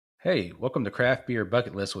Hey, welcome to Craft Beer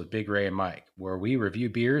Bucket List with Big Ray and Mike, where we review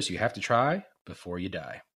beers you have to try before you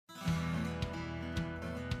die.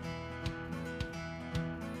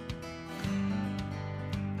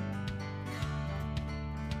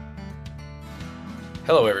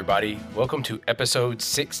 Hello, everybody. Welcome to episode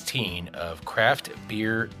 16 of Craft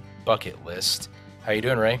Beer Bucket List. How you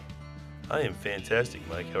doing, Ray? I am fantastic,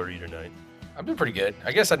 Mike. How are you tonight? I'm doing pretty good.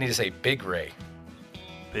 I guess I need to say Big Ray.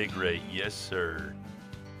 Big Ray, yes, sir.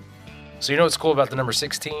 So you know what's cool about the number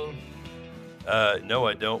 16? No,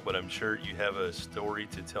 I don't, but I'm sure you have a story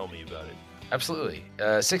to tell me about it. Absolutely.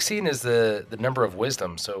 16 is the number of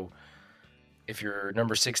wisdom. So if you're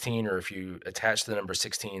number 16 or if you attach the number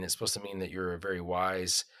 16, it's supposed to mean that you're a very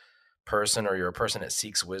wise person or you're a person that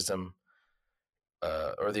seeks wisdom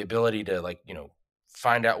or the ability to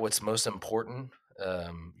find out what's most important.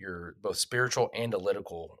 You're both spiritual and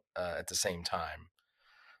analytical at the same time.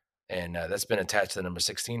 And that's been attached to the number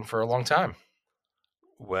 16 for a long time.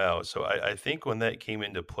 Wow. So I think when that came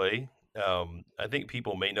into play, I think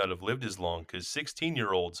people may not have lived as long because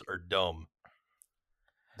 16-year-olds are dumb.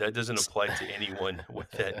 That doesn't apply to anyone with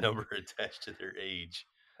that number attached to their age.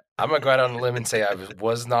 I'm going to go out on a limb and say I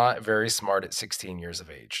was not very smart at 16 years of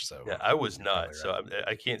age. So Yeah, I was you're not. probably So right.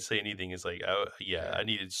 I can't say anything. It's like, I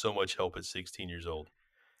needed so much help at 16 years old.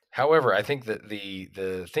 However, I think that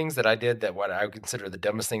the things that I did that what I would consider the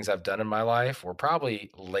dumbest things I've done in my life were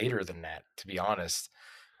probably later than that, to be honest.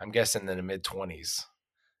 I'm guessing in the mid 20s.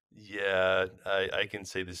 Yeah, I can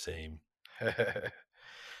say the same.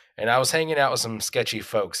 And I was hanging out with some sketchy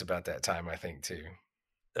folks about that time, I think, too.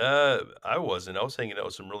 I wasn't. I was hanging out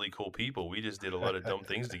with some really cool people. We just did a lot of dumb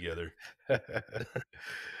things together.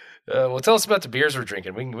 Well, tell us about the beers we're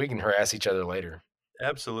drinking. We can harass each other later.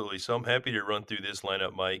 Absolutely. So I'm happy to run through this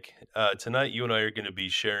lineup, Mike. Tonight, you and I are going to be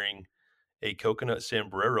sharing a coconut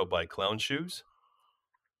sombrero by Clown Shoes.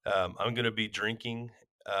 I'm going to be drinking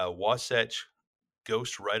Wasatch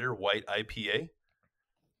Ghost Rider White IPA.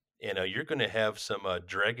 And you're going to have some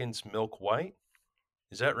Dragon's Milk White.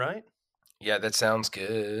 Is that right? Yeah, that sounds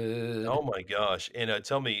good. Oh my gosh. And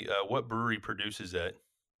tell me, what brewery produces that?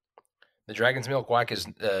 The Dragon's Milk White is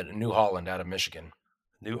New Holland out of Michigan.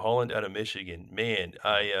 New Holland out of Michigan. Man,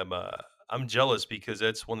 I'm jealous because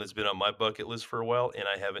that's one that's been on my bucket list for a while, and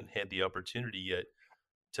I haven't had the opportunity yet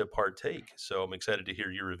to partake. So I'm excited to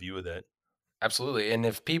hear your review of that. Absolutely. And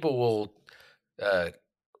if people will uh,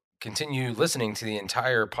 continue listening to the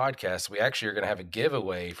entire podcast, we actually are going to have a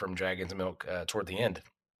giveaway from Dragon's Milk toward the end.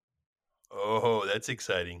 Oh, that's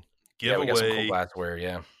exciting. Yeah, we got some cool Giveaway. glassware.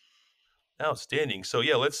 Yeah. Outstanding. So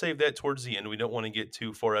yeah, let's save that towards the end. We don't want to get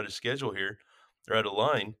too far out of schedule here or out of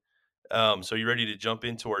line. So you ready to jump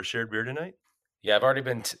into our shared beer tonight? Yeah, I've already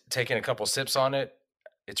been taking a couple sips on it.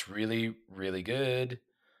 It's really, really good.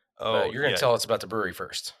 But Oh you're going to yeah. tell us about the brewery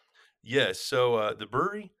first. Yes. So the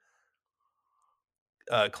brewery,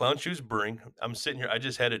 Clown Shoes Brewing. I'm sitting here. I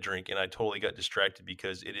just had a drink and I totally got distracted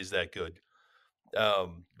because it is that good.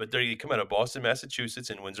 But they come out of Boston, Massachusetts,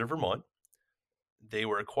 and Windsor, Vermont. They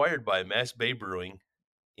were acquired by Mass Bay Brewing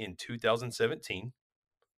in 2017.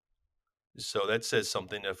 So that says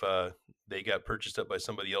something if they got purchased up by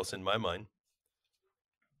somebody else in my mind.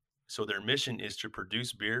 So their mission is to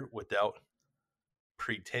produce beer without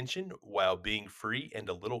pretension while being free and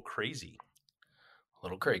a little crazy. A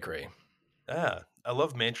little cray cray. I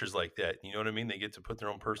love mantras like that. You know what I mean? They get to put their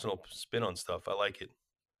own personal spin on stuff. I like it.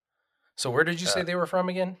 So where did you say Uh, they were from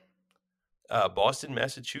again? Boston,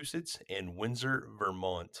 Massachusetts, and Windsor,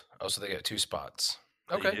 Vermont. Oh, so they got two spots.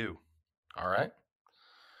 They Okay. do. All right.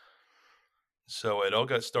 So it all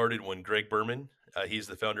got started when Greg Berman, he's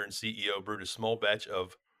the founder and CEO, brewed a small batch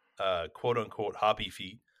of quote unquote hoppy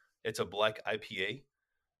feet. It's a black IPA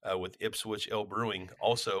with Ipswich Ale Brewing,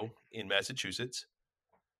 also in Massachusetts.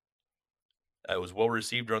 It was well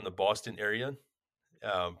received around the Boston area,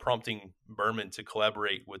 prompting Berman to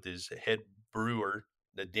collaborate with his head brewer,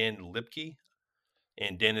 Dan Lipke.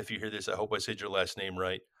 And Dan, if you hear this, I hope I said your last name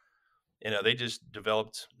right. And they just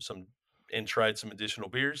developed some and tried some additional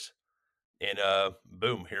beers. And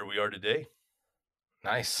boom, here we are today.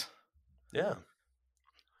 Nice. Yeah.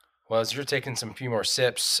 Well, as you're taking some few more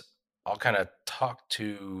sips, I'll kind of talk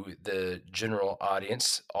to the general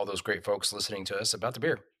audience, all those great folks listening to us about the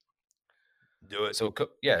beer. Do it. So,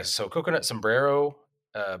 so Coconut Sombrero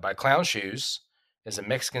by Clown Shoes is a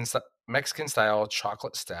Mexican style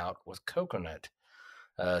chocolate stout with coconut.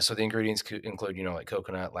 So the ingredients could include, like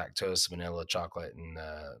coconut, lactose, vanilla, chocolate, and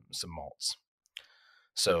some malts.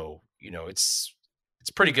 So it's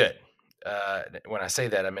pretty good. When I say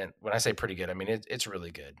that, when I say pretty good, I mean it's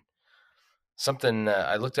really good. Something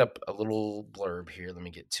I looked up a little blurb here. Let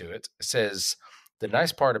me get to it. It says The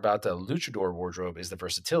nice part about the luchador wardrobe is the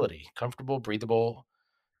versatility: comfortable, breathable,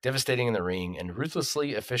 devastating in the ring, and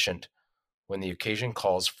ruthlessly efficient when the occasion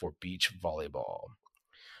calls for beach volleyball.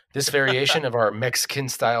 This variation of our Mexican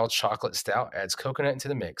style chocolate stout adds coconut into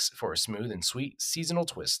the mix for a smooth and sweet seasonal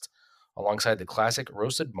twist, alongside the classic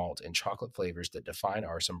roasted malt and chocolate flavors that define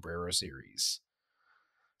our sombrero series.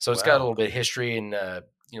 So it's got a Wow. little bit of history, and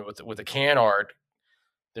with the can art,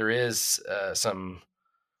 there is some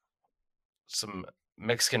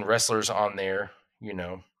Mexican wrestlers on there. You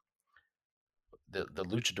know, the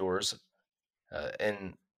luchadors,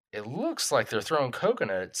 and it looks like they're throwing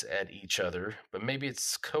coconuts at each other, but maybe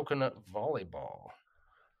it's coconut volleyball.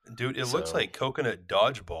 Dude, it looks So like coconut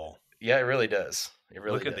dodgeball. yeah, it really does. It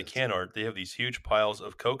really Look at the does. can art. They have these huge piles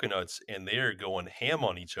of coconuts and they're going ham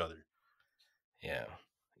on each other. Yeah,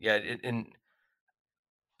 yeah. And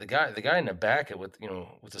the guy in the back with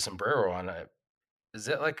with the sombrero on, is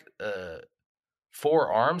that like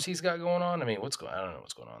four arms he's got going on? I mean, what's going? I don't know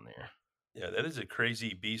what's going on there. Yeah, that is a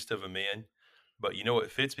crazy beast of a man. But you know it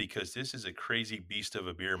fits because this is a crazy beast of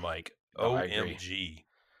a beer, Mike. No, I agree. OMG.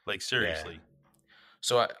 Like Yeah. seriously.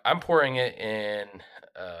 So I'm pouring it in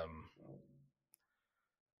um,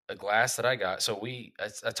 a glass that I got. So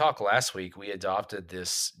I talked last week. We adopted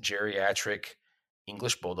this geriatric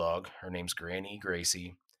English bulldog. Her name's Granny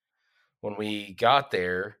Gracie. When we got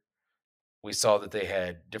there, we saw that they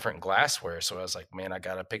had different glassware. So I was like, man, I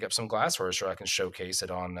got to pick up some glassware so I can showcase it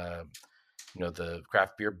on, the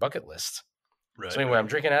craft beer bucket list. So Right, anyway, I'm right.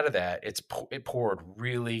 drinking out of that. It poured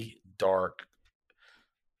really dark,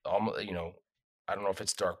 almost, I don't know if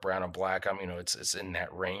it's dark brown or black. It's in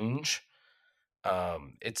that range.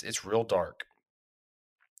 It's real dark,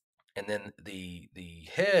 and then the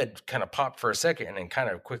head kind of popped for a second and then kind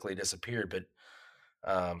of quickly disappeared. But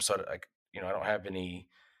I don't have any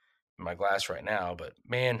in my glass right now. But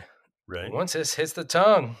man, Right. once this hits the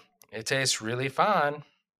tongue, it tastes really fine.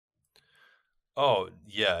 Oh,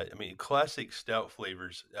 yeah. I mean, classic stout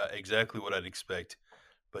flavors, exactly what I'd expect.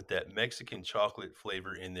 But that Mexican chocolate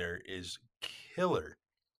flavor in there is killer.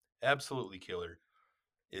 Absolutely killer.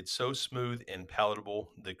 It's so smooth and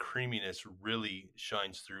palatable. The creaminess really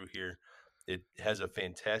shines through here. It has a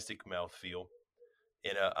fantastic mouthfeel.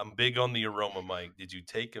 And I'm big on the aroma, Mike. Did you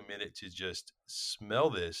take a minute to just smell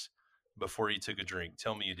this before you took a drink?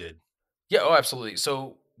 Tell me you did. Yeah, oh, absolutely.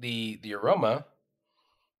 So the aroma,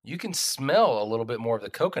 you can smell a little bit more of the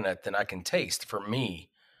coconut than I can taste for me.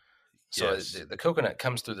 So Yes. the coconut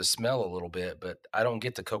comes through the smell a little bit, but I don't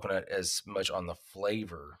get the coconut as much on the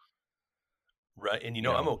flavor. Right. And You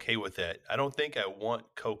I'm know, okay with that. I don't think I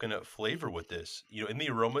want coconut flavor with this. And the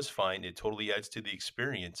aroma's fine. It totally adds to the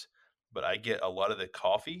experience. But I get a lot of the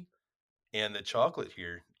coffee and the chocolate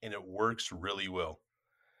here, and it works really well.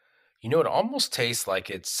 it almost tastes like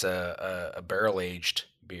it's a barrel aged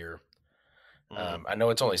beer. Mm, I know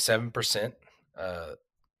it's only 7% uh,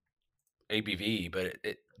 ABV, but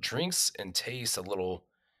it drinks and tastes a little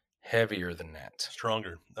heavier than that.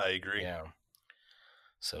 stronger. I agree. Yeah.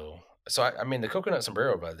 So I mean, the coconut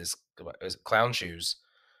sombrero by this is it Clown Shoes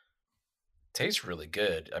tastes really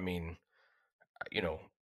good. I mean, you know,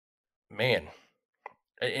 man,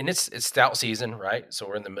 and it's stout season, right? So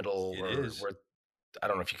we're in the middle. It We're is. we're I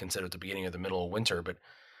don't know if you consider it the beginning of the middle of winter, but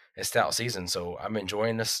it's stout season. So I'm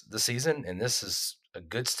enjoying the season, and this is a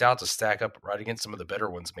good stout to stack up right against some of the better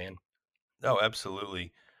ones, man. Oh,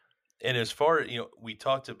 absolutely. And as far, we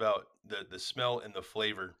talked about the smell and the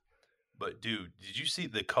flavor, but dude, did you see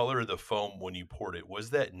the color of the foam when you poured it? Was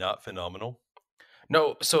that not phenomenal?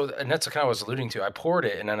 No, so and that's what kind of was alluding to. I poured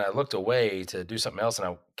it, and then I looked away to do something else, and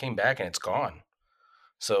I came back, and it's gone.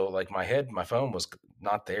 So like my phone was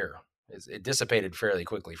not there. It dissipated fairly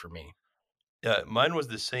quickly for me. Yeah, mine was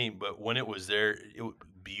the same, but when it was there, it was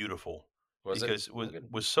beautiful Was it? because Oh, with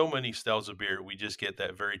good. with so many styles of beer, we just get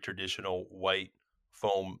that very traditional white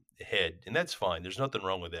foam head, and that's fine. There's nothing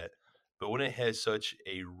wrong with that. But when it has such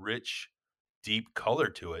a rich, deep color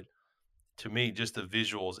to me, just the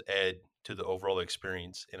visuals add to the overall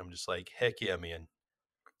experience, and I'm just like, heck yeah, man.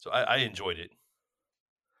 So I enjoyed it.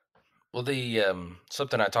 Well, the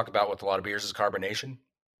something I talk about with a lot of beers is carbonation.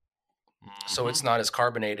 So Hmm. it's not as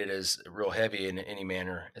carbonated as real heavy in any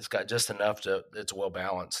manner. It's got just enough to it's well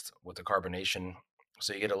balanced with the carbonation.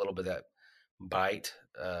 So you get a little bit of that bite,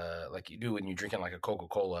 like you do when you're drinking like a Coca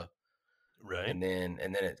Cola, Right? and then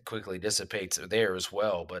it quickly dissipates there as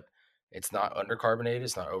well. But it's not undercarbonated.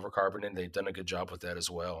 It's not overcarbonated. They've done a good job with that as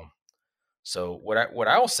well. So what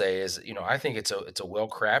I'll say is, I think it's a well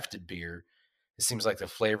crafted beer. It seems like the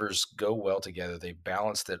flavors go well together. They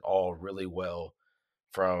balanced it all really well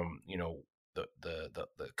from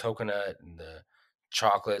the coconut and the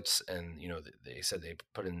chocolates, and they said they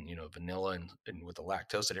put in vanilla and with the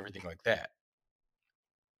lactose and everything like that.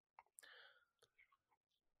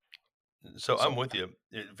 So I'm So, with you.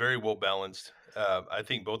 Very well balanced. I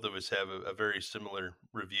think both of us have a very similar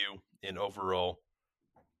review in overall.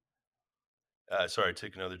 Sorry, I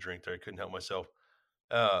took another drink there. I couldn't help myself.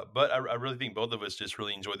 But I really think both of us just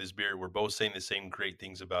really enjoy this beer. We're both saying the same great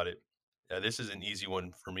things about it. This is an easy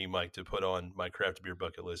one for me, Mike, to put on my craft beer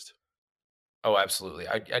bucket list. oh, absolutely.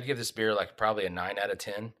 I'd give this beer like probably a 9 out of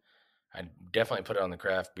 10. I'd definitely put it on the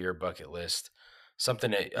craft beer bucket list.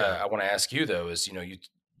 Something that Yeah, I want to ask you though is,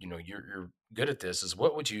 you're good at this. Is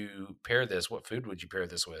what would you pair this? What food would you pair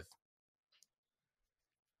this with?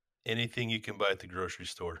 anything you can buy at the grocery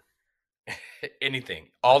store, Anything,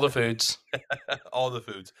 all the foods. all the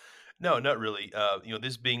foods. No, not really.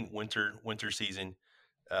 This being winter season,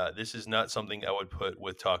 this is not something I would put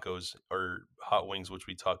with tacos or hot wings, which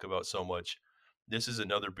we talk about so much. This is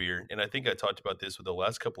another beer, and I think I talked about this with the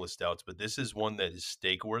last couple of stouts, but this is one that is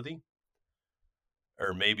steak worthy,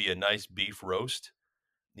 or maybe a nice beef roast.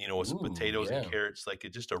 With some Ooh, potatoes and yeah. carrots, like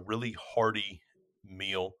just a really hearty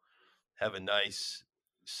meal. Have a nice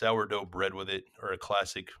sourdough bread with it, or a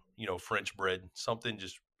classic, French bread, something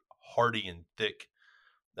just hearty and thick.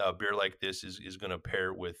 Beer like this is going to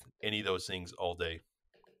pair with any of those things all day.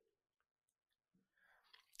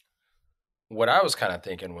 What I was kind of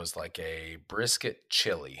thinking was like a brisket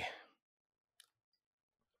chili.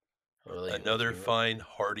 Really, like Another fine,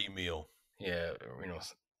 hearty meal. yeah,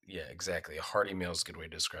 yeah, exactly. A hearty meal is a good way to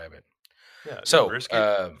describe it. Yeah, So,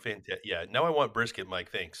 brisket, fantastic. Yeah, now I want brisket,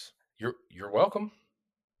 Mike. Thanks. you're welcome.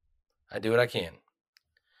 I do what I can.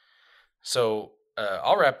 So,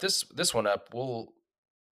 I'll wrap this one up. We'll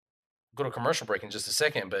go to commercial break in just a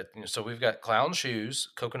second, but so we've got Clown Shoes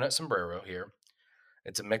Coconut Sombrero here.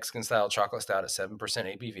 It's a Mexican style chocolate stout at 7%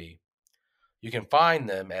 ABV. You can find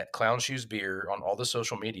them at Clown Shoes Beer on all the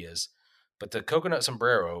social medias. But the Coconut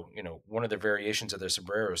Sombrero, one of the variations of their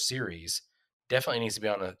Sombrero series, definitely needs to be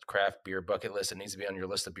on a craft beer bucket list. It needs to be on your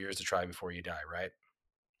list of beers to try before you die, right?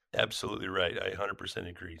 Absolutely right. I 100%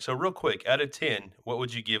 agree. So, real quick, out of 10, what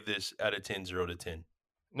would you give this out of 10, 0 to 10?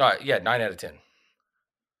 No, yeah, 9 out of 10.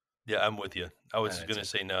 Yeah, I'm with you. I Nine was out of going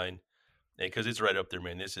to 10. say 9 because it's right up there,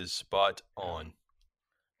 man. This is spot on.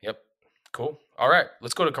 Yep. Cool. All right,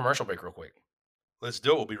 let's go to commercial break real quick. Let's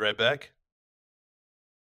do it. We'll be right back.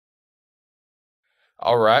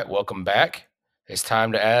 All right, welcome back. It's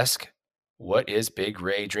time to ask, what is Big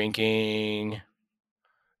Ray drinking?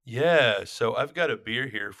 Yeah, so I've got a beer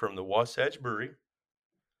here from the Wasatch Brewery.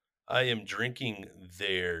 I am drinking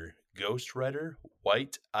their Ghost Rider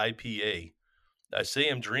White IPA. I say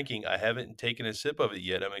I'm drinking. I haven't taken a sip of it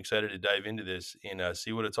yet. I'm excited to dive into this and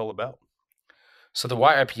see what it's all about. So the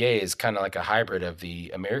YIPA is kind of like a hybrid of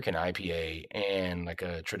the American IPA and like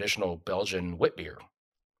a traditional Belgian wit beer,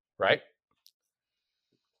 right?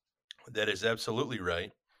 That is absolutely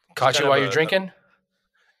right. It's Caught kind you of while you're drinking?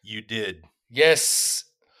 you did. Yes.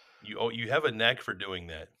 You have a knack for doing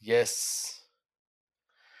that. Yes.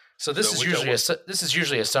 So So which I want. this is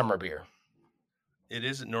usually a summer beer. It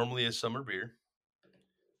isn't normally a summer beer.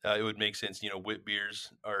 It would make sense. Wit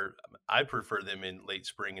beers are. I prefer them in late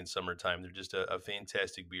spring and summertime. They're just a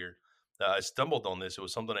fantastic beer. I stumbled on this. It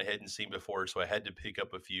was something I hadn't seen before, so I had to pick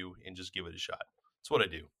up a few and just give it a shot. That's what I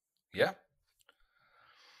do. Yeah.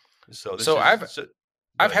 So this So is. I've So, go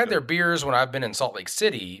I've ahead. had Go their ahead. beers when I've been in Salt Lake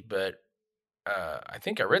City, but I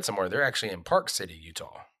think I read somewhere they're actually in Park City,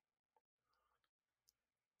 Utah.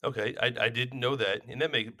 Okay, I didn't know that, and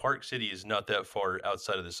that make Park City is not that far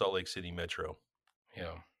outside of the Salt Lake City metro.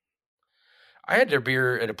 Yeah. I had their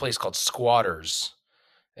beer at a place called Squatters,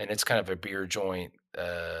 and it's kind of a beer joint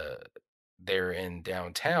there in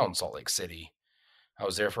downtown Salt Lake City. I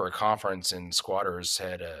was there for a conference, and Squatters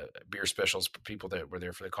had beer specials for people that were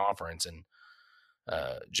there for the conference. And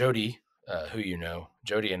Jody, who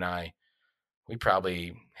Jody and I, we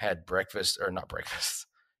probably had breakfast or not breakfast,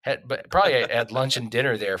 but probably had lunch and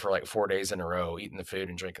dinner there for like 4 days in a row, eating the food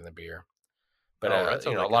and drinking the beer. But Oh, that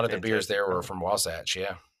sounds a like a lot of the beers fantastic there were time. from Wasatch,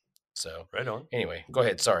 yeah. So Right on. anyway, go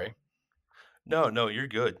ahead. Sorry. No, no, you're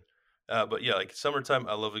good. But yeah, like summertime,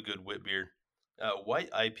 I love a good wit beer. White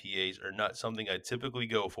IPAs are not something I typically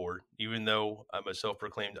go for, even though I'm a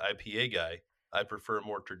self-proclaimed IPA guy. I prefer a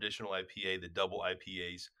more traditional IPA, the double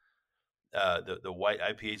IPAs. The white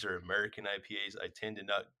IPAs are American IPAs. I tend to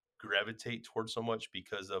not gravitate towards so much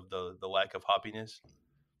because of the lack of hoppiness,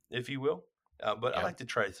 if you will. But I Yeah. like to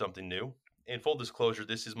try something new. And full disclosure,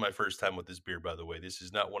 this is my first time with this beer, by the way. This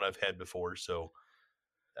is not one I've had before. So,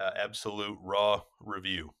 absolute raw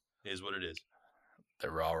review is what it is. The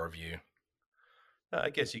raw review. I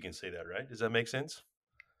guess you can say that, right? Does that make sense?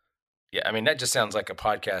 Yeah, I mean that just sounds like a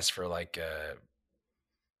podcast for like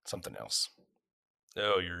something else.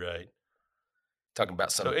 Oh, you're right. Talking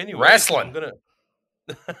about So some anyway, wrestling.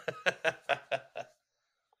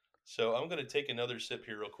 so I'm gonna take another sip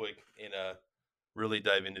here real quick and really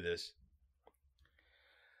dive into this.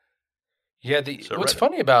 Yeah, the So what's right,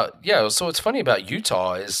 funny about yeah, so what's funny about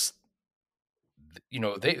Utah is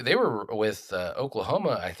they were with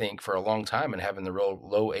Oklahoma, I think, for a long time, and having the real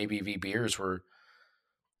low ABV beers were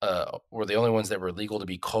the only ones that were legal to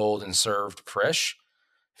be cold and served fresh.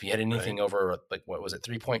 If you had right, anything over like what was it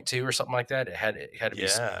 3.2 or something like that, it had to be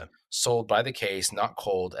yeah, sold by the case, not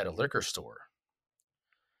cold, at a liquor store.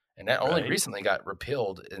 And that only right, recently got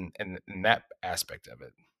repealed in that aspect of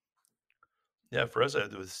it. yeah. For us,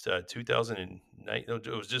 it was 2009. No, it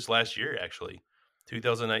was just last year, actually,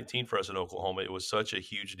 2019 for us in Oklahoma. It was such a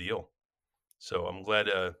huge deal. So I'm glad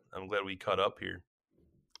we caught up here,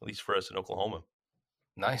 at least for us in Oklahoma.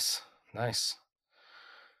 Nice, nice.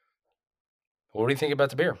 What do you think about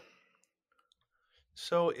the beer?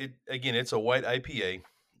 So it again, it's a white IPA,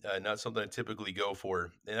 not something I typically go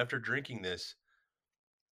for. And after drinking this,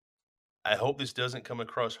 I hope this doesn't come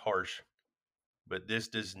across harsh, but this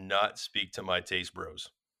does not speak to my taste bros.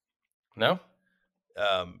 No.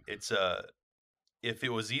 It's if it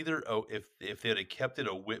was either if they had kept it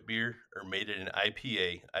a wit beer or made it an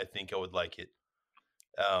IPA, I think I would like it.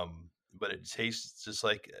 But it tastes just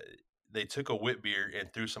like they took a wit beer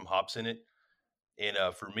and threw some hops in it, and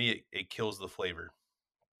for me, it kills the flavor.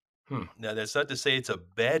 Hmm. Now, that's not to say it's a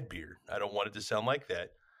bad beer. I don't want it to sound like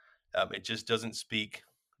that. It just doesn't speak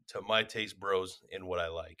to my taste bros and what I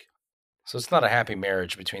like. So it's not a happy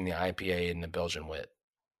marriage between the IPA and the Belgian wit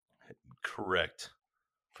Correct.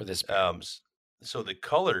 for this beer. Um, s- so the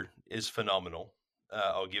color is phenomenal.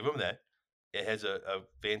 I'll give them that. It has a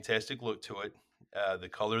fantastic look to it. The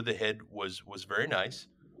color of the head was very nice.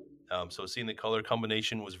 So seeing the color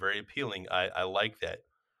combination was very appealing. I like that.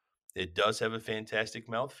 It does have a fantastic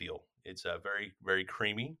mouthfeel. It's very very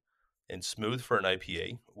creamy and smooth for an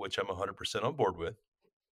IPA, which I'm 100% on board with.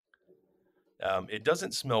 It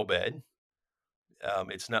doesn't smell bad.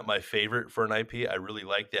 It's not my favorite for an IPA. I really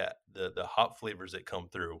like that the hop flavors that come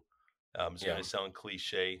through. It's going Yeah. to sound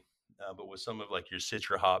cliche, but with some of like your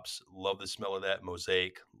Citra hops, love the smell of that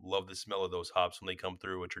Mosaic. Love the smell of those hops when they come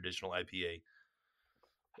through a traditional IPA.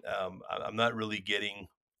 I'm not really getting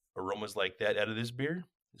aromas like that out of this beer,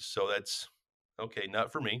 so that's okay.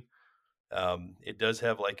 Not for me. It does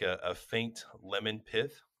have like a faint lemon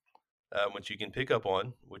pith, which you can pick up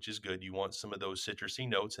on, which is good. You want some of those citrusy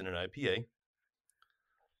notes in an IPA.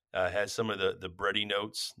 Has some of the bready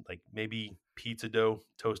notes, like maybe pizza dough,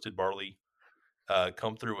 toasted barley,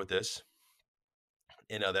 come through with this,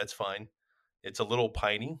 and that's fine. It's a little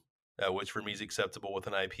piney, which for me is acceptable with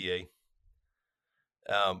an IPA.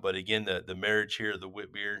 But again, the marriage here, the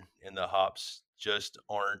wit beer and the hops just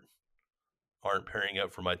aren't pairing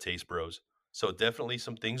up for my taste bros. So definitely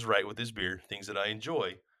some things right with this beer, things that I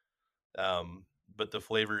enjoy, but the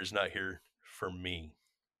flavor is not here for me.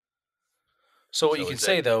 So what you So can is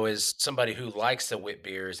say that though is somebody who likes the wit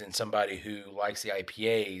beers and somebody who likes the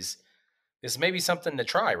IPAs, this may be something to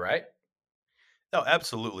try, right? no?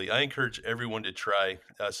 Absolutely, I encourage everyone to try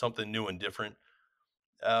something new and different.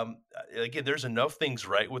 Again, there's enough things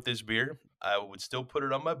right with this beer. I would still put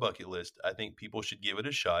it on my bucket list. I think people should give it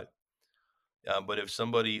a shot. But if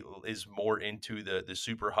somebody is more into the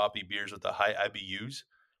super hoppy beers with the high IBUs,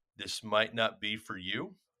 this might not be for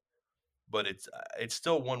you. But it's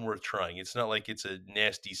still one worth trying. It's not like it's a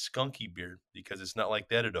nasty skunky beer because it's not like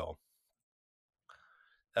that at all.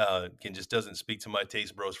 It just doesn't speak to my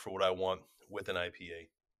taste bros for what I want with an IPA.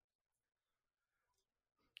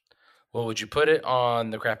 Well, would you put it on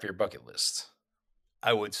the craft beer bucket list?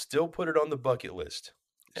 I would still put it on the bucket list.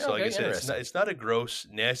 Yeah, So like I okay, said, interesting. it's not a gross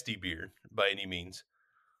nasty beer by any means.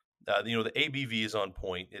 The ABV is on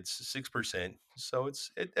point. It's 6%, so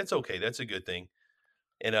it's okay. That's a good thing.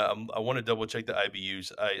 And I want to double check the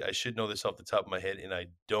IBUs. I should know this off the top of my head, and I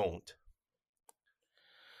don't.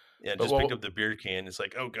 Yeah, But just picked well, up the beer can. It's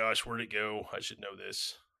like, oh gosh, where'd it go? I should know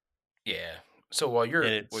this. yeah. So And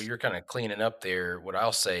while it's you're kind of cleaning up there, what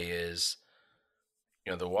I'll say is,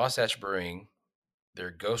 the Wasatch Brewing, their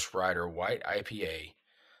Ghost Rider White IPA.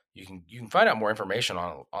 You can find out more information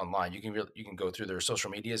online. You can go through their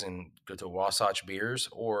social medias and go to Wasatch Beers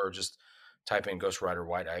or just type in Ghost Rider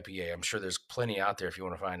White IPA. I'm sure there's plenty out there if you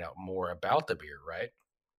want to find out more about the beer, right?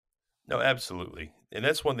 no, absolutely, and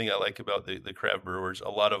that's one thing I like about the craft brewers. A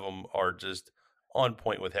lot of them are just on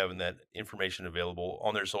point with having that information available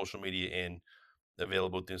on their social media and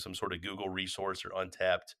available through some sort of Google resource or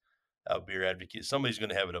Untapped. Beer Advocate. Somebody's going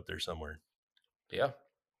to have it up there somewhere. Yeah.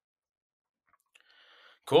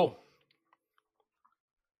 Cool.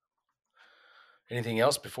 Anything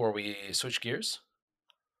else before we switch gears?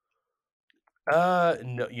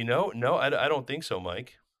 No, no, I don't think so,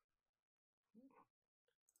 Mike.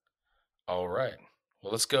 All right.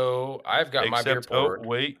 Well, let's go. I've got my beer Except, oh, poured.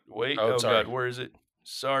 wait. Oh, Oh God, sorry. where is it?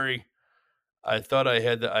 Sorry. I thought I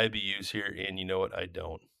had the IBUs here, and you know what? I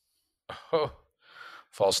don't. Oh,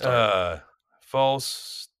 false start. Uh, false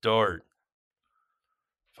start.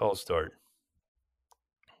 False start.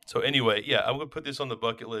 So anyway, yeah, I'm gonna put this on the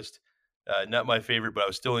bucket list. Not my favorite, but I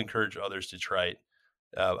would still encourage others to try it.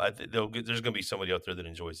 There's gonna be somebody out there that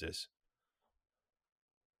enjoys this.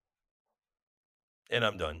 And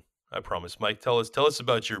I'm done. I promise. Mike, tell us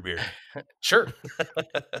about your beer. Sure.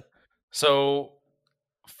 So,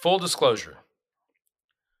 full disclosure,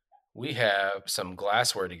 we have some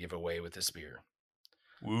glassware to give away with this beer.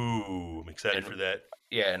 Ooh, I'm excited And for that.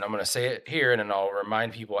 yeah, and I'm going to say it here, and then I'll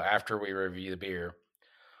remind people after we review the beer.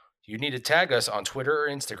 You need to tag us on Twitter or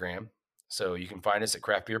Instagram. So you can find us at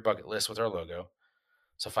Craft Beer Bucket List with our logo.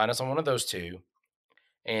 So find us on one of those two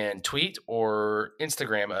and tweet or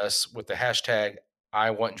Instagram us with the hashtag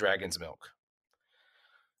I want Dragon's Milk.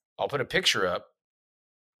 I'll put a picture up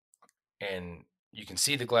and you can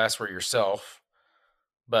see the glassware yourself,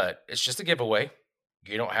 but it's just a giveaway.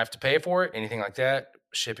 You don't have to pay for it, anything like that.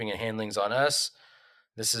 Shipping and handling's on us.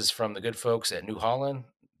 This is from the good folks at New Holland.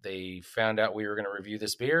 They found out we were going to review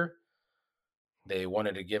this beer. They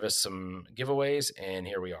wanted to give us some giveaways, and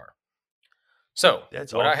here we are. So,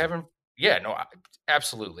 That's what I awesome. haven't, yeah, no,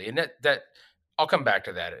 absolutely, and that I'll come back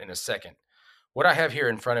to that in a second. What I have here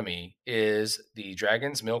in front of me is the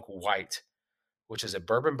Dragon's Milk White, which is a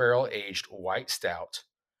bourbon barrel aged white stout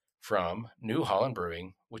from New Holland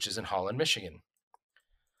Brewing, which is in Holland, Michigan.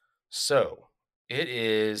 So, it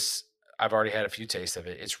is. I've already had a few tastes of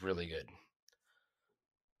it. It's really good.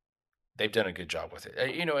 They've done a good job with it.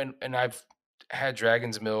 And I've had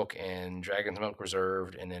Dragon's Milk and Dragon's Milk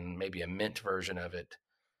Reserved, and then maybe a mint version of it,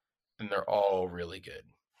 and they're all really good.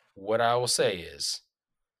 What I will say is,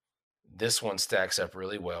 this one stacks up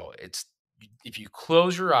really well. It's if you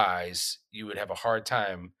close your eyes, you would have a hard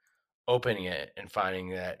time opening it and finding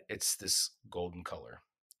that it's this golden color.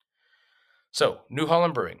 So, New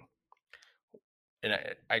Holland Brewing, and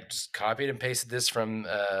I just copied and pasted this from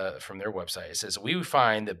their website. It says we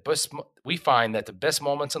find that the best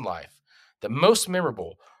moments in life, the most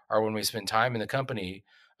memorable, are when we spend time in the company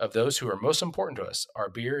of those who are most important to us. Our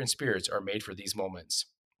beer and spirits are made for these moments.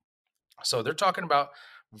 So they're talking about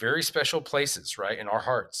very special places, right, in our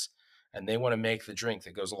hearts, and they want to make the drink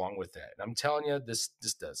that goes along with that. And I'm telling you, this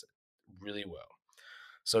does it really well.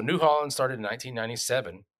 So New Holland started in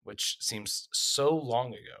 1997, which seems so long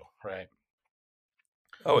ago, right?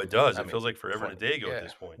 Oh, it does. I It mean, feels like forever and a 20, day ago at yeah,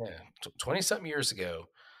 this point. yeah, 20 something years ago,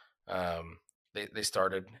 um, they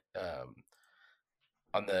started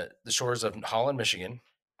on the shores of Holland, Michigan,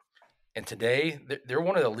 and today they're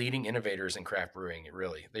one of the leading innovators in craft brewing.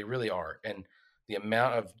 They really are, and the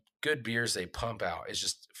amount of good beers they pump out is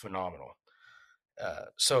just phenomenal.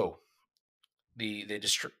 So they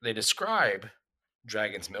describe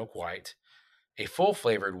Dragon's Milk White, a full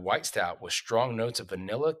flavored white stout with strong notes of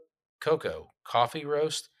vanilla, cocoa, coffee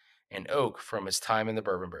roast, and oak from its time in the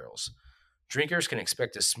bourbon barrels. Drinkers can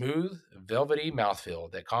expect a smooth, velvety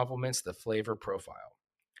mouthfeel that complements the flavor profile.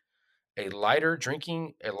 A lighter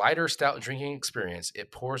stout drinking experience,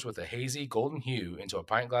 it pours with a hazy golden hue into a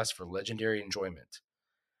pint glass for legendary enjoyment.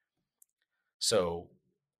 So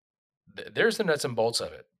there's the nuts and bolts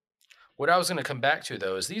of it. What I was going to come back to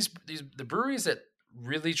though is these the breweries that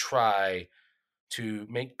really try to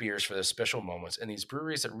make beers for those special moments, and these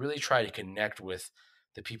breweries that really try to connect with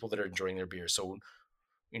the people that are enjoying their beer. So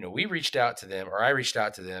we reached out to them, or I reached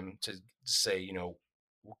out to them to say,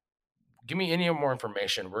 give me any more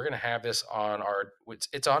information. We're going to have this on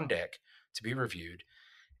it's on deck to be reviewed.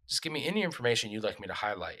 Just give me any information you'd like me to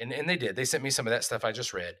highlight. And they did. They sent me some of that stuff I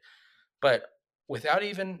just read. But without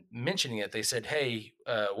even mentioning it, they said, hey,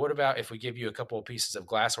 what about if we give you a couple of pieces of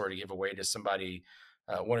glassware to give away to somebody,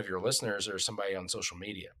 one of your listeners or somebody on social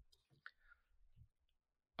media?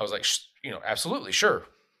 I was like, absolutely, sure.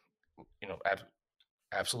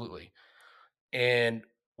 Absolutely. And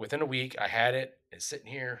within a week, I had it. It's sitting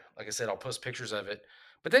here. Like I said, I'll post pictures of it.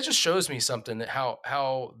 But that just shows me something that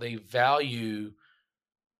how they value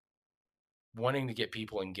wanting to get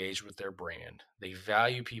people engaged with their brand. They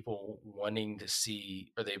value people wanting to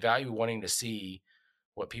see, or they value wanting to see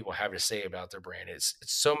what people have to say about their brand. It's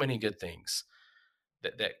so many good things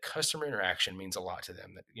that customer interaction means a lot to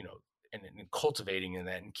them. That and cultivating in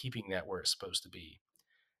that and keeping that where it's supposed to be.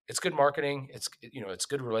 it's good marketing. It's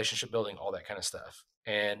good relationship building, all that kind of stuff.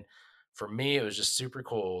 And for me, it was just super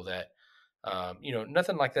cool that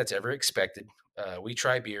nothing like that's ever expected. We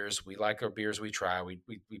try beers. We like our beers. We try. We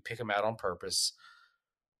pick them out on purpose.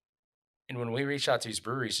 And when we reach out to these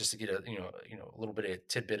breweries just to get a little bit of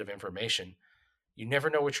tidbit of information, you never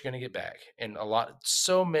know what you're going to get back. And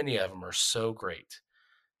so many of them are so great.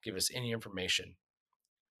 Give us any information,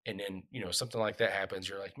 and then something like that happens.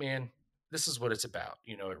 You're like, man, this is what it's about.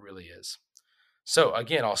 It really is. So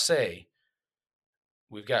again, I'll say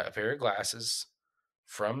we've got a pair of glasses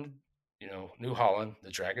from New Holland, the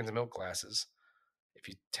Dragon's Milk glasses. If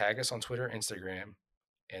you tag us on Twitter, Instagram,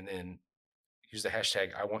 and then use the hashtag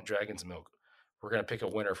I want Dragon's Milk, we're gonna pick a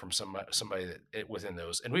winner from somebody within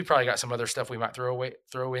those. And we probably got some other stuff we might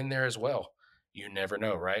throw in there as well. You never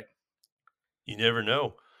know, right? You never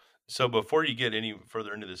know. So before you get any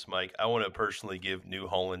further into this, Mike, I want to personally give New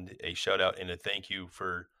Holland a shout out and a thank you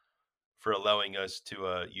for allowing us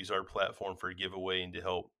to use our platform for a giveaway and to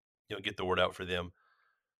help get the word out for them.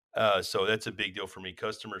 So that's a big deal for me.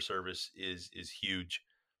 Customer service is huge,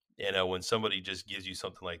 and when somebody just gives you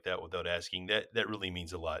something like that without asking, that really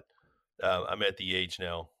means a lot. I'm at the age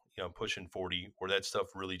now, I'm pushing 40, where that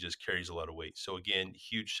stuff really just carries a lot of weight. So again,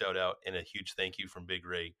 huge shout out and a huge thank you from Big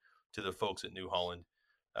Ray to the folks at New Holland.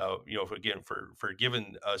 For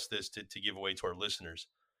giving us this to give away to our listeners,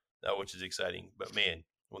 which is exciting. But man,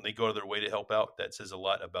 when they go to their way to help out, that says a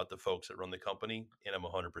lot about the folks that run the company, and I'm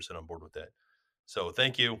 100% on board with that. So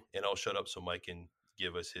thank you, and I'll shut up so Mike can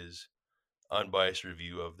give us his unbiased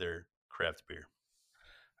review of their craft beer.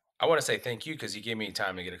 I want to say thank you because you gave me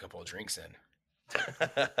time to get a couple of drinks in.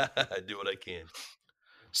 I do what I can.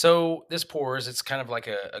 So this pours, it's kind of like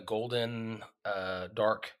a golden,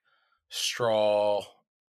 dark straw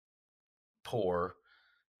pour.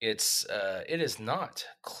 It is not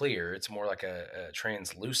clear. It's more like a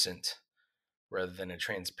translucent rather than a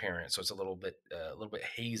transparent. So it's a little bit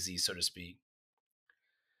hazy, so to speak.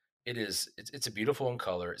 It's a beautiful in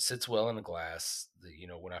color. It sits well in the glass.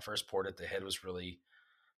 When I first poured it, the head was really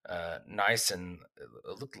nice, and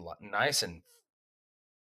it looked nice and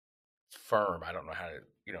firm. I don't know how to,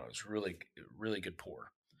 it's really, really good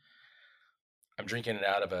pour. I'm drinking it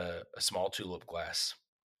out of a small tulip glass.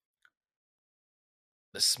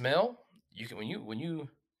 The smell, you can when you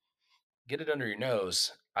get it under your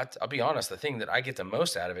nose. I'll be honest. The thing that I get the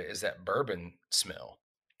most out of it is that bourbon smell.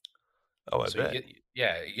 Oh, I So you bet. get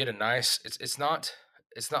you get a nice. It's not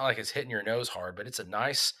like it's hitting your nose hard, but it's a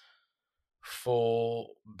nice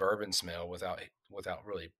full bourbon smell without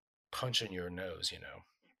really punching your nose.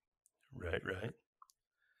 Right, right.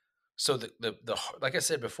 So the like I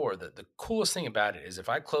said before, the coolest thing about it is if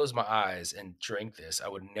I close my eyes and drink this, I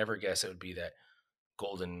would never guess it would be that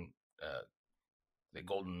golden, uh, the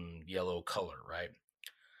golden yellow color, right?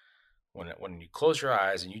 When you close your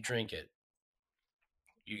eyes and you drink it,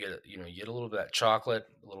 you get a little bit of that chocolate,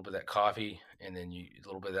 a little bit of that coffee, and then a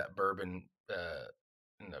little bit of that bourbon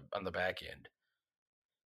on the back end.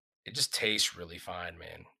 It just tastes really fine,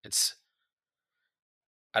 man.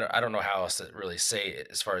 I don't know how else to really say it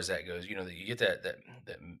as far as that goes. You get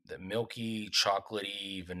that milky,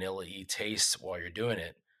 chocolatey, vanilla-y taste while you're doing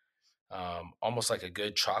it, almost like a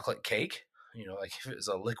good chocolate cake. Like if it was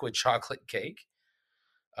a liquid chocolate cake.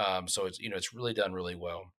 So it's really done really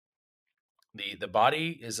well. The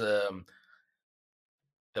body is the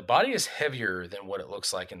body is heavier than what it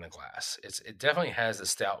looks like in the glass. It definitely has a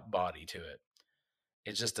stout body to it.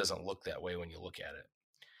 It just doesn't look that way when you look at it.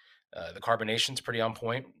 The carbonation's pretty on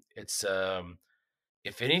point. It's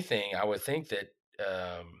if anything, I would think that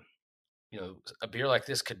a beer like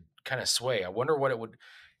this could kind of sway. I wonder what it would.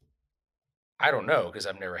 I don't know because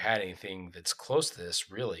I've never had anything that's close to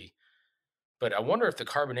this really. But I wonder if the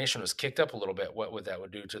carbonation was kicked up a little bit, what would that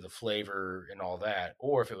would do to the flavor and all that,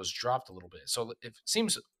 or if it was dropped a little bit. So it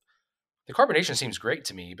seems the carbonation seems great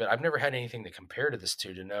to me, but I've never had anything to compare to this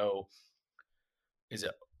to know is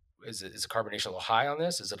it is the carbonation a little high on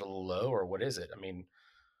this? Is it a little low, or what is it? I mean,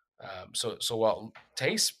 so while it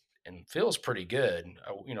tastes and feels pretty good,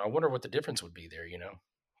 I wonder what the difference would be there.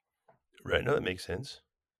 Right. No, that makes sense.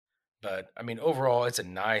 But I mean, overall, it's a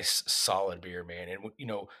nice, solid beer, man. And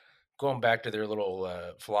going back to their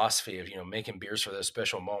little philosophy of making beers for those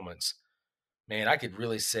special moments, man, I could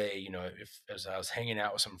really say, if as I was hanging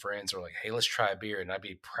out with some friends, or like, hey, let's try a beer, and I'd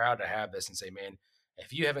be proud to have this and say, man,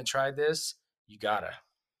 if you haven't tried this, you gotta.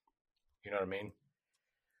 You know what I mean?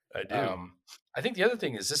 I do. Um, I think the other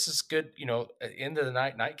thing is this is good, end of the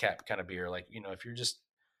night nightcap kind of beer. Like, if you're just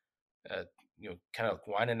uh, kind of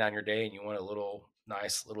winding down your day and you want a little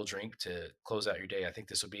nice little drink to close out your day, I think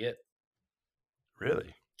this would be it.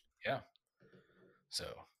 Really. Yeah. So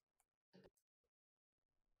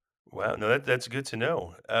Wow, no, that's good to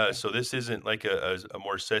know. Yeah. So this isn't like a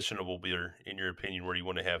more sessionable beer, in your opinion, where you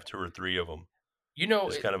want to have two or three of them. You know,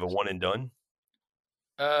 Just it, kind of a one and done.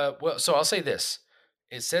 well, so I'll say this.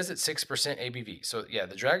 It says it's 6% ABV. So yeah,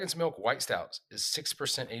 the Dragon's Milk White Stout is 6%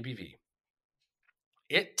 ABV.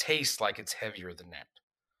 It tastes like it's heavier than that.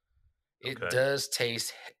 It Okay. does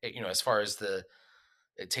taste, as far as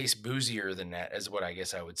it tastes boozier than that, is what I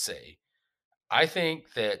guess I would say. I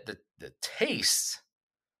think that the taste,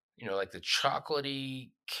 like the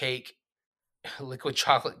chocolatey cake, liquid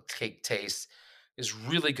chocolate cake taste is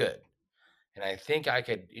really good. And I think I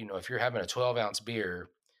could, if you're having a 12-ounce beer,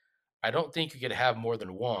 I don't think you could have more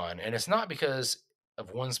than one. And it's not because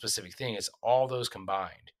of one specific thing, it's all those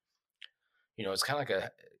combined. It's kind of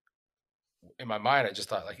like in my mind, I just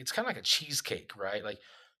thought like it's kind of like a cheesecake, right? Like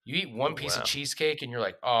you eat one Oh piece of wow. cheesecake and you're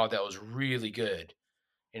like, oh, that was really good.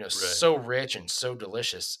 Right. So rich and so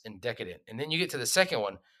delicious and decadent. And then you get to the second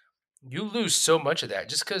one, you lose so much of that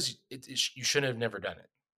just because you shouldn't have never done it.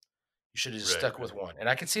 You should have just Right. stuck with Right. one. And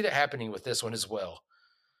I can see that happening with this one as well.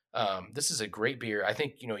 This is a great beer. I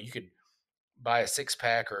think you could buy a 6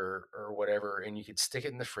 pack or whatever, and you could stick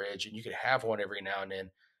it in the fridge, and you could have one every now and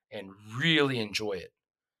then, and really enjoy it.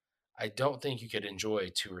 I don't think you could enjoy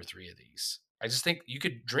two or three of these. I just think you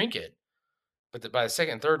could drink it, but by the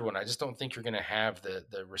second and third one, I just don't think you're going to have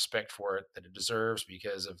the respect for it that it deserves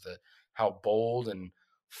because of the how bold and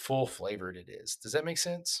full flavored it is. Does that make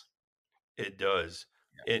sense? It does.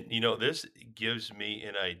 Yeah. And this gives me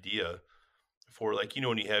an idea for, like,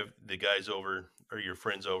 when you have the guys over or your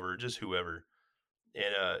friends over, just whoever,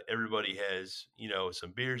 and everybody has,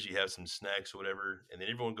 some beers, you have some snacks, whatever, and then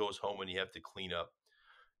everyone goes home and you have to clean up.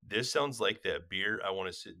 This sounds like that beer I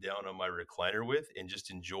want to sit down on my recliner with and just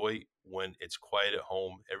enjoy when it's quiet at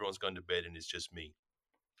home. Everyone's gone to bed and it's just me.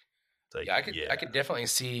 It's like, Yeah, I yeah. could definitely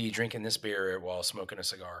see drinking this beer while smoking a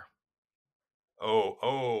cigar.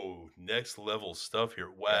 Oh, next level stuff here.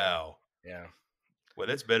 Yeah. Wow. Yeah. Well,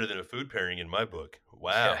 that's better than a food pairing in my book. Yeah.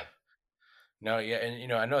 Wow. No, yeah,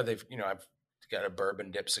 and I know I've got a bourbon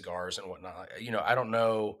dip cigars and whatnot. I don't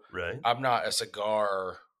know. Right. I'm not a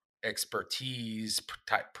cigar expertise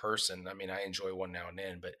type person. I mean, I enjoy one now and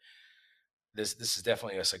then, but this is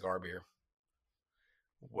definitely a cigar beer.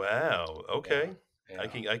 Wow. Yeah, Okay. I yeah,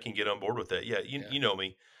 can I can get on board with that. Yeah, you yeah. you know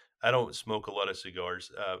me. I don't smoke a lot of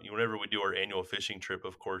cigars. Whenever we do our annual fishing trip,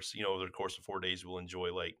 of course, over the course of 4 days, we'll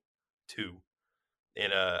enjoy like two.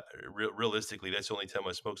 And realistically, that's the only time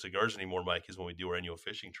I smoke cigars anymore, Mike, is when we do our annual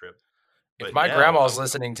fishing trip. If But my now grandma's I'm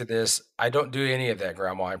listening to this, I don't do any of that,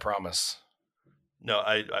 Grandma. I promise. no,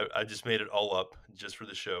 I just made it all up just for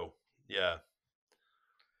the show. Yeah.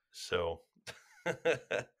 So,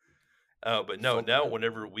 but no, Full, now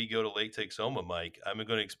whenever we go to Lake Texoma, Mike, I'm going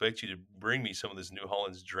to expect you to bring me some of this New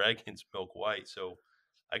Holland's Dragon's Milk White so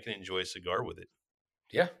I can enjoy a cigar with it.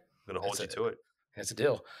 yeah, I'm going to that's hold a you to it. that's a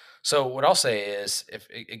deal. So what I'll say is, if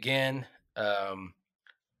again, I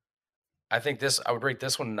think I would rate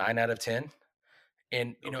this one 9 out of 10.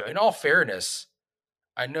 And Okay. in all fairness,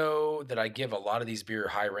 I know that I give a lot of these beer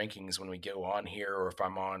high rankings when we go on here or if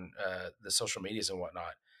I'm on the social medias and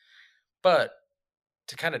whatnot. But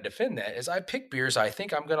to kind of defend that is I pick beers I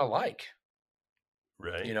think I'm going to like.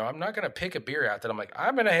 Right. I'm not going to pick a beer out that I'm like,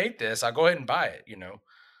 I'm going to hate this. I'll go ahead and buy it.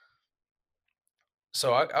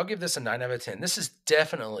 So I'll give this a 9 out of 10. This is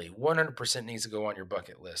definitely 100% needs to go on your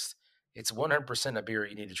bucket list. It's 100% a beer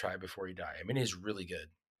you need to try before you die. I mean, it's really good.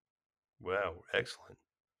 Wow. Excellent.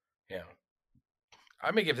 Yeah.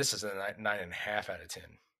 I may give this as a 9.5 out of 10.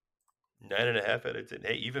 9.5 out of 10.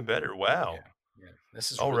 Hey, even better. Yeah. Wow. Yeah.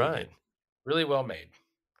 This is All really good. right. Really well made.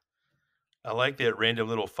 I like that random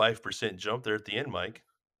little 5% jump there at the end, Mike.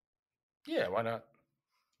 Yeah. Why not?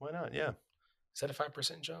 Why not? Yeah. Is that a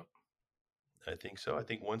 5% jump? I think so. I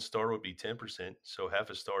think 1 star would be 10%. So half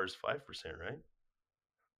a star is 5%, right?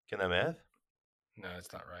 Can I math? No,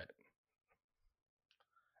 that's not right.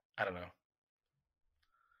 I don't know.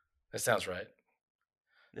 That sounds right.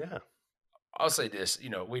 Yeah. I'll say this.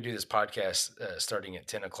 We do this podcast starting at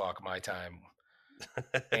 10 o'clock my time,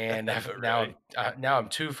 and Right. now I'm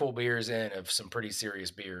two full beers in of some pretty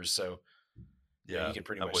serious beers. So you Yeah. could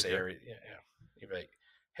pretty I'm much with say you. every yeah, yeah. You'd be like,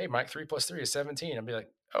 "Hey, Mike, 3 + 3 is 17." I'd be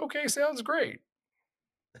like, "Okay, sounds great."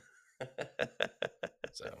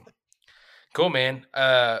 So cool, man.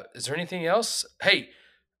 Is there anything else? Hey,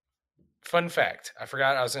 fun fact. I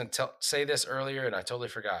forgot I was going to say this earlier, and I totally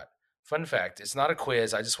forgot. Fun fact. It's not a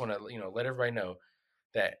quiz. I just want to let everybody know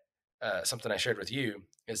that something I shared with you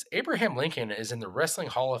is Abraham Lincoln is in the Wrestling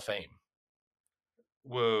Hall of Fame.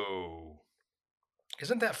 Whoa.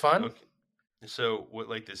 Isn't that fun? Okay. So, what,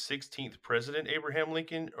 like the 16th president, Abraham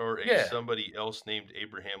Lincoln, or a Yeah. somebody else named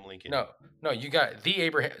Abraham Lincoln? No, no, you got the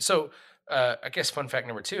Abraham. So, I guess fun fact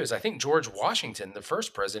number two is I think George Washington, the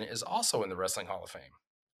first president, is also in the Wrestling Hall of Fame.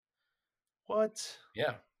 What?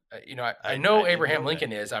 Yeah. I I know didn't Abraham know that.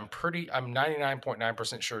 Lincoln is. I'm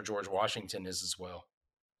 99.9% sure George Washington is as well.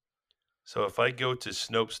 So, if I go to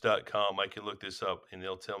Snopes.com, I can look this up, and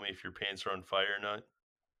they'll tell me if your pants are on fire or not.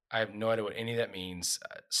 I have no idea what any of that means.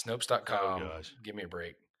 Oh Snopes.com, gosh. give me a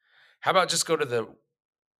break. How about just go to the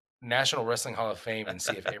National Wrestling Hall of Fame and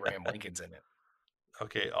see if Abraham Lincoln's in it?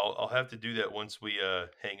 Okay, I'll have to do that once we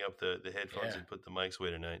hang up the headphones Yeah. and put the mics away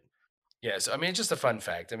tonight. Yeah. So, I mean, it's just a fun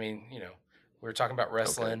fact. I mean, we were talking about Okay.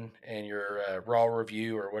 wrestling and your Raw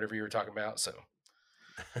review or whatever you were talking about. So,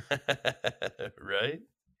 Right?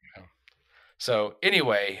 yeah. So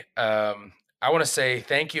anyway, I want to say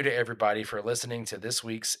thank you to everybody for listening to this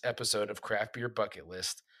week's episode of Craft Beer Bucket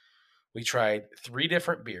List. We tried 3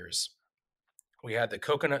 different beers. We had the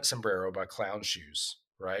Coconut Sombrero by Clown Shoes,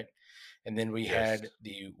 right? And then we Yes. had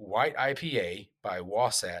the White IPA by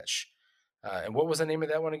Wasatch. And what was the name of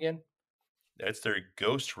that one again? That's their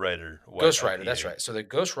Ghost Rider White Ghost Rider. That's IPA. right. So the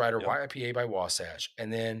Ghost Rider Yep. White IPA by Wasatch.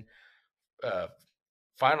 And then uh,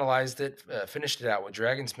 finished it out with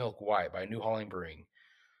Dragon's Milk White by New Holland Brewing.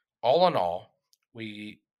 All in all,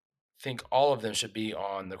 we think all of them should be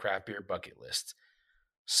on the craft beer bucket list.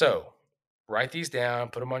 So write these down,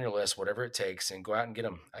 put them on your list, whatever it takes, and go out and get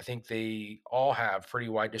them. I think they all have pretty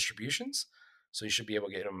wide distributions, so you should be able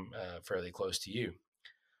to get them fairly close to you.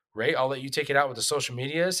 Ray, I'll let you take it out with the social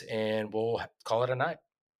medias, and we'll call it a night.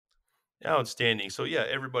 Outstanding. So yeah,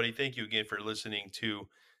 everybody, thank you again for listening to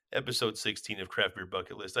episode 16 of Craft Beer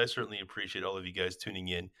Bucket List. I certainly appreciate all of you guys tuning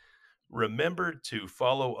in. Remember to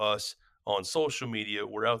follow us on social media.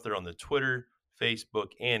 We're out there on the Twitter, Facebook,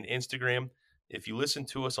 and Instagram. If you listen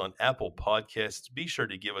to us on Apple Podcasts, be sure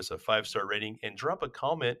to give us a 5-star rating and drop a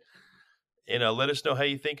comment and let us know how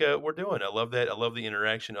you think we're doing. I love that. I love the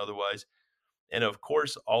interaction otherwise. And of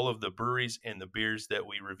course, all of the breweries and the beers that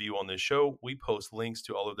we review on this show, we post links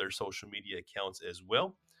to all of their social media accounts as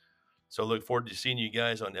well. So look forward to seeing you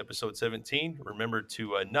guys on episode 17. Remember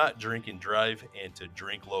to not drink and drive and to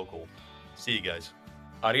drink local. See you guys.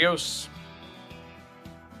 Adios.